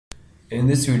In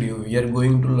this video, we are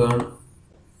going to learn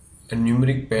a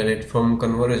numeric palette from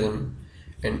conversion,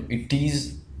 and it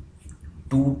is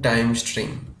two time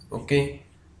string. Okay,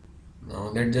 now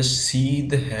let's just see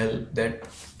the help that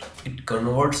it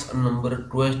converts a number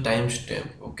to a timestamp.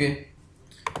 Okay,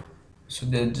 so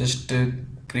let's just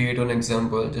create one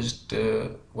example, just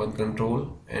one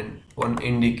control and one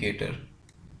indicator.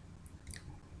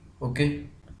 Okay,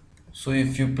 so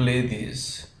if you play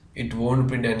this, it won't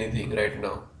print anything right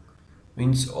now,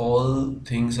 means all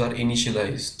things are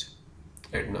initialized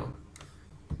right now.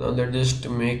 Now let's just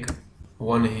make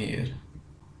one here.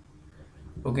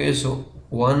 Okay, so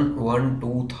 1 1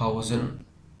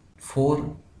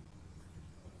 2004,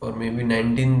 or maybe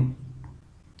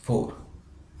 1904,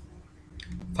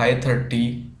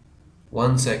 5:30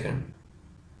 1 second.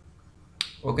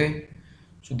 Okay,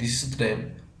 so this is the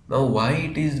time. Now why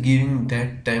it is giving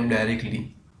that time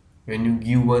directly when you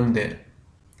give one there?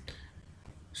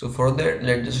 So for that,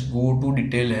 let's just go to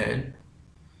detail head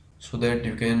so that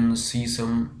you can see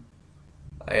some,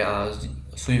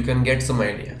 so you can get some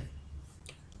idea.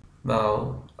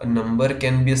 Now, a number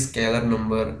can be a scalar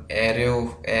number,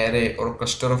 array or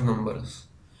cluster of numbers,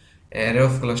 array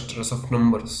of clusters of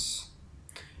numbers,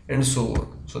 and so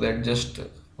on. So that just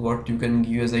what you can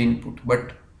give as an input.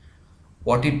 But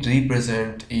what it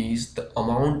represents is the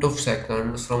amount of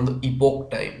seconds from the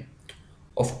epoch time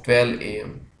of 12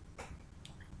 a.m.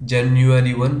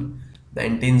 January 1,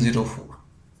 1904.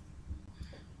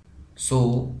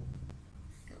 So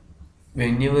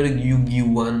whenever you give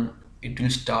one, it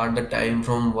will start the time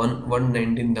from 1 1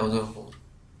 19,004.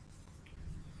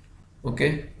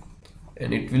 Okay,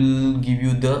 and it will give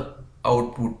you the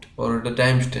output or the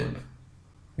timestamp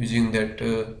using that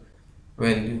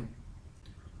value.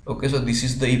 Okay, so this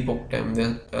is the epoch time.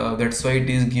 That's why it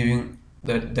is giving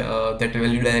that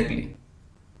value directly.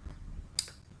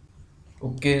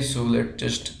 Okay, so let's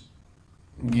just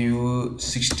give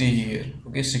 60 here.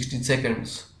 Okay, 60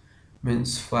 seconds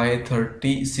means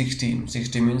 5:30 16.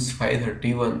 60 means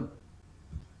 5:31.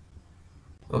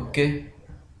 Okay,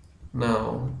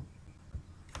 now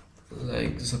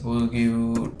like suppose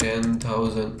give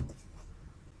 10,000.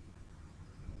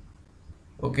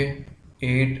 Okay,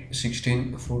 8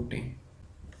 16 40.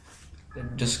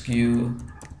 Just give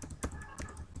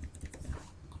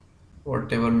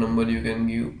whatever number you can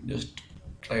give, just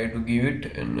try to give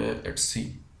it, and let's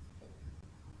see.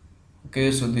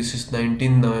 Okay, so this is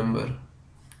 19 November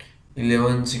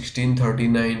 11 16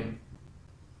 39,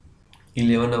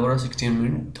 11 hours 16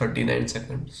 minutes 39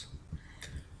 seconds.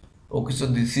 Okay, so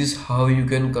this is how you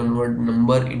can convert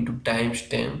number into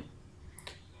timestamp.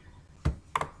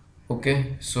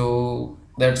 Okay, so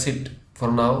that's it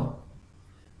for now.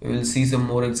 We will see some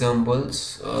more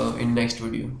examples in next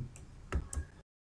video.